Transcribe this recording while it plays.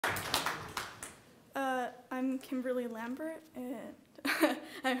I'm Kimberly Lambert, and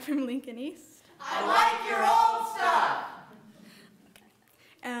I'm from Lincoln East. I like your old stuff!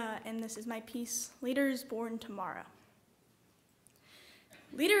 And this is my piece, Leaders Born Tomorrow.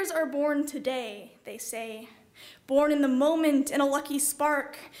 Leaders are born today, they say. Born in the moment, in a lucky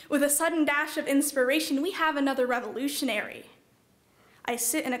spark, with a sudden dash of inspiration, we have another revolutionary. I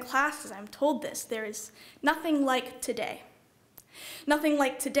sit in a class as I'm told this. There is nothing like today. Nothing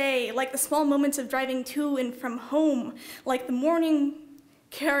like today, like the small moments of driving to and from home, like the morning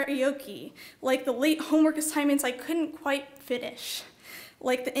karaoke, like the late homework assignments I couldn't quite finish,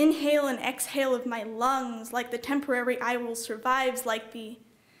 like the inhale and exhale of my lungs, like the temporary I will survives, like the...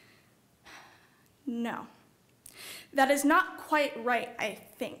 No. That is not quite right, I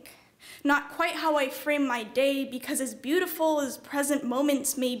think. Not quite how I frame my day, because as beautiful as present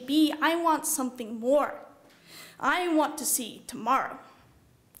moments may be, I want something more. I want to see tomorrow.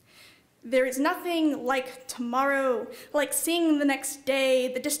 There is nothing like tomorrow, like seeing the next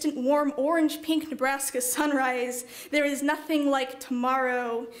day, the distant warm orange-pink Nebraska sunrise. There is nothing like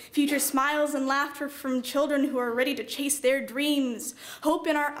tomorrow. Future smiles and laughter from children who are ready to chase their dreams. Hope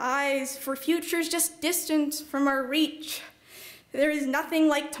in our eyes for futures just distant from our reach. There is nothing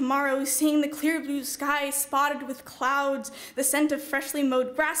like tomorrow, seeing the clear blue sky spotted with clouds, the scent of freshly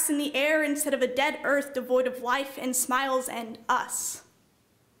mowed grass in the air instead of a dead earth devoid of life and smiles and us.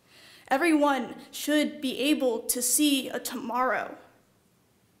 Everyone should be able to see a tomorrow.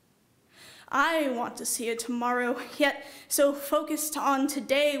 I want to see a tomorrow, yet so focused on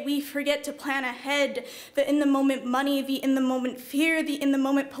today, we forget to plan ahead. The in-the-moment money, the in-the-moment fear, the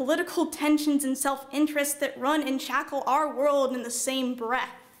in-the-moment political tensions and self-interest that run and shackle our world in the same breath.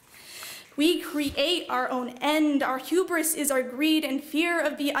 We create our own end. Our hubris is our greed and fear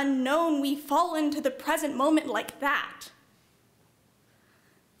of the unknown. We fall into the present moment like that.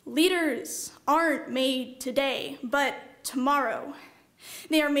 Leaders aren't made today, but tomorrow.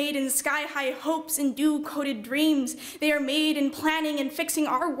 They are made in sky-high hopes and dew-coated dreams. They are made in planning and fixing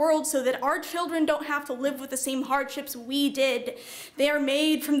our world so that our children don't have to live with the same hardships we did. They are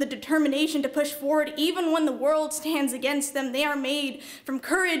made from the determination to push forward even when the world stands against them. They are made from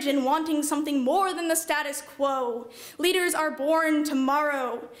courage and wanting something more than the status quo. Leaders are born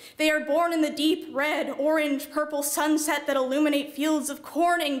tomorrow. They are born in the deep red, orange, purple sunset that illuminate fields of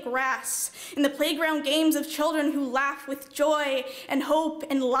corn and grass, in the playground games of children who laugh with joy and hope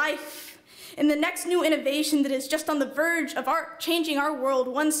and life, in the next new innovation that is just on the verge of changing our world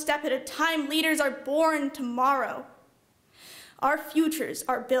one step at a time. Leaders are born tomorrow. Our futures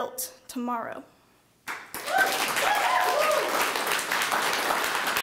are built tomorrow.